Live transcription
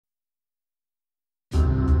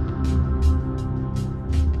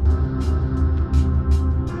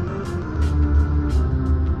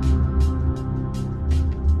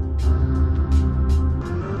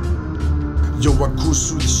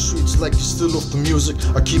like you still off the music.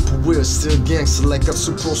 I keep it weird, still gangster like I'm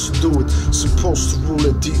supposed to do it. Supposed to rule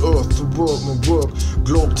at the earth, the world, my work.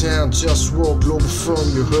 Globetown, JustWar,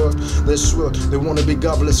 Globalfirm, you heard? They swear, they wanna be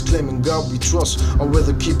godless, claiming God we trust. I'd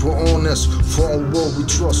rather keep it honest, for on war we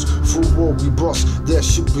trust, for war we bust. That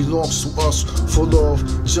shit belongs to us, for love,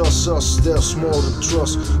 just us, there's more to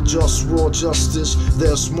trust. JustWar, justice,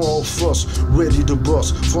 there's more of us, ready to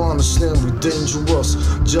bust, for understand we dangerous.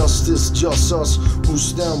 Justice, just us, who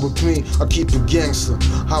stand with me. I keep it gangster,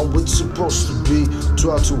 how it's supposed to be.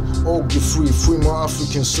 Try to all get free, free my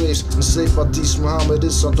African slaves, enslaved by these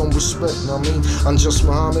Mohammedists I don't respect, I mean, I'm just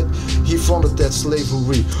Muhammad, he founded that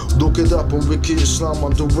slavery. Look it up on Wiki Islam,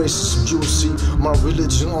 I'm the racism, you'll see my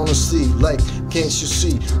religion, honesty, like, can't you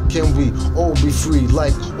see? Can we all be free,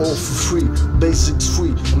 like, all for free? Basics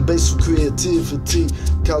free, and basic creativity,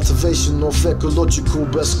 cultivation of ecological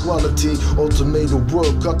best quality, automated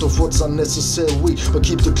work, cut off what's unnecessary, but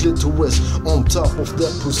keep the clitoris on top of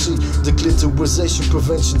that pussy. The clitorisation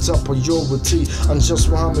prevention top priority. I'm just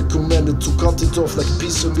Muhammad commanded to cut it off like a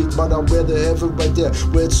piece of meat, but I'd rather have it right there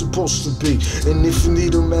where it's supposed to be. And if you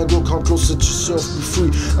need a man, go come close, let yourself be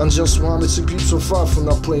free. I'm just Muhammad, and keeps on fire for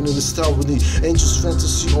not playing in this tyranny. Angels,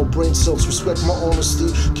 fantasy, or brain cells, respect my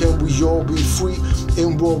honesty. Can we all be free?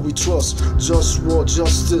 In war we trust. JustWar,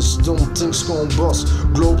 justice, them things gon' bust.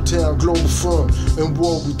 Globetown, Globalfirm, in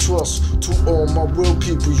war we trust. To all my real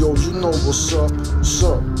people, yo, you know what's up, what's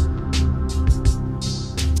up.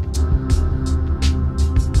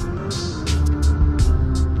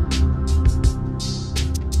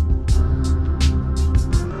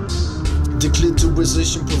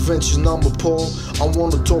 Declitorization prevention, I'm appalled. I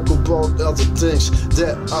wanna talk about other things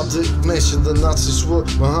that I didn't mention. The Nazis were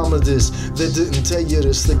Mohammedists, they didn't tell you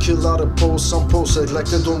this. They kill out of Poles, some Poles act like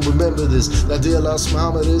they don't remember this. They idealize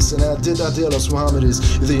Mohammedists, and I did idealize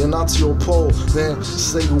Mohammedists. Either you're Nazi or Pole, then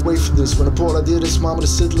stay away from this. When a Pole idea this Mohammed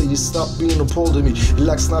Hitler, you stop being a Pole to me. He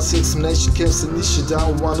likes Nazi extermination camps and niche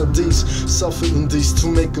down one of these. Suffering these to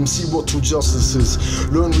make them see what true justice is.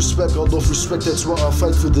 Learn respect, out of respect, that's why I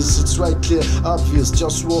fight for this. It's right clear, obvious,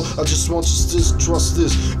 JustWar, I just want justice, trust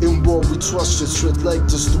this. In war we trust shit, straight like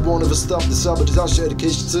this. The one ever stop the sabotage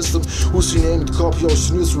education system. Who's your name to copy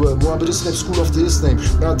Ocean Israel? Mohammedist name, school after his name.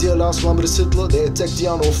 Now dear last Mohammed Hitler, they attacked the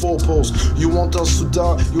honor of all poles. You want us to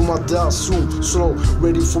die, you might die soon. Slow,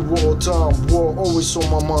 ready for war time. War always on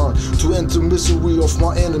my mind. To end the misery of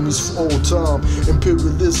my enemies for all time.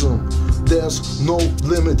 Imperialism, there's no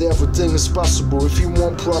limit, everything is possible. If you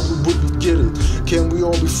want problem, we get it. Can we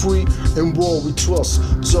all be free? In war we trust.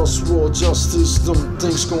 JustWar, justice, them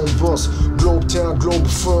things gon' bust. Globetown,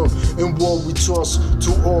 Globalfirm, in war we trust.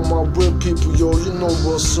 To all my real people, yo, you know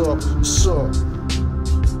what's up, what's up.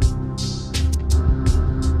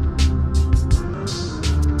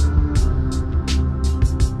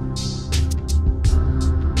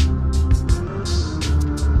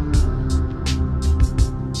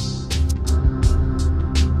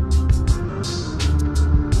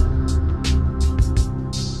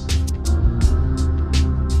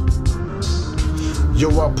 Yo,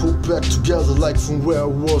 I put back together like from where I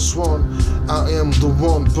was one. I am the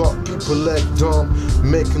one, but people act dumb,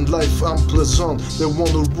 making life unpleasant. They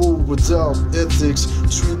wanna rule without ethics,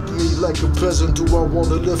 treat me like a peasant. Do I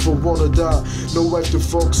wanna live or wanna die? No right to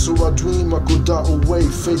fuck, so I dream I could die away,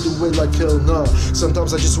 fade away like hell nah.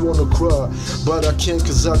 Sometimes I just wanna cry, but I can't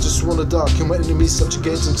cause I just wanna die. Can my enemies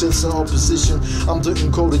subjugate themselves in opposition? I'm the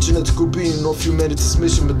encoded genetical being of humanity's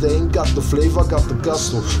mission, but they ain't got the flavor, I got the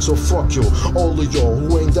gusto. So fuck yo, all of y'all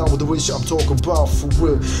who ain't down with the wish I'm talking about for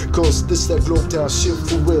real. Cause this that Globetown shit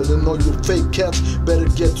for real. And all you fake cats better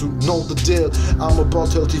get to know the deal. I'm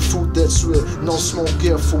about healthy food that's real, no smoke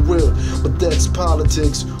here for real. But that's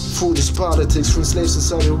politics, food is politics. From slaves in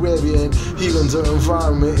Saudi Arabia and healing the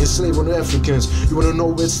environment, enslaving Africans. You wanna know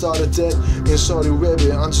where it started that? In Saudi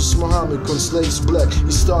Arabia, I'm just Muhammad, con slaves black,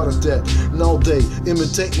 he started that. Now they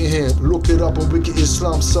imitating him, look it up on Wiki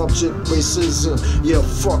Islam, subject racism. Yeah,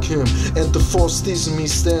 fuck him. And the force season me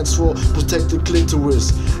stands for protect the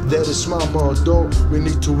clitoris. That is my motto. We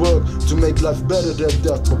need to work to make life better than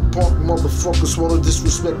that. But punk motherfuckers wanna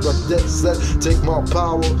disrespect like that's that. Take my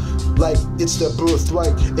power like it's their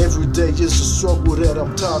birthright. Every day is a struggle that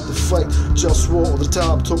I'm tired to fight. JustWar all the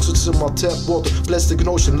time, toxins in my tap water, plastic and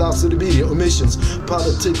ocean, lies to the media, emissions,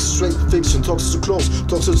 politics, straight fiction, toxins to clothes,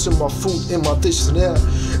 toxins in my food, in my dishes and air.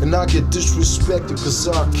 And I get disrespected cause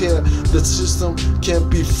I care. That system can't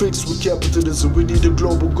be fixed with capitalism. We need a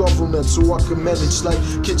global government so I can manage like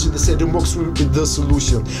kitchen. They say democracy will be the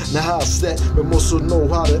solution. Now how's that? We must also know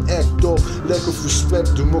how to act off lack of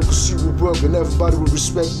respect. Democracy will work and everybody will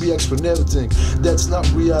respect me. and everything. That's not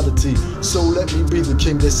reality, so let me be the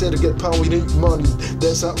king. They say to get power you need money.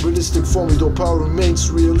 That's not realistic for me, though power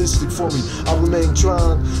remains realistic for me. I remain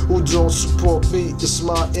trying. Who don't support me is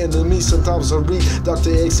my enemy. Sometimes I read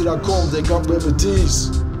Dr. XTcKQFTT, they got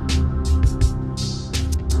remedies.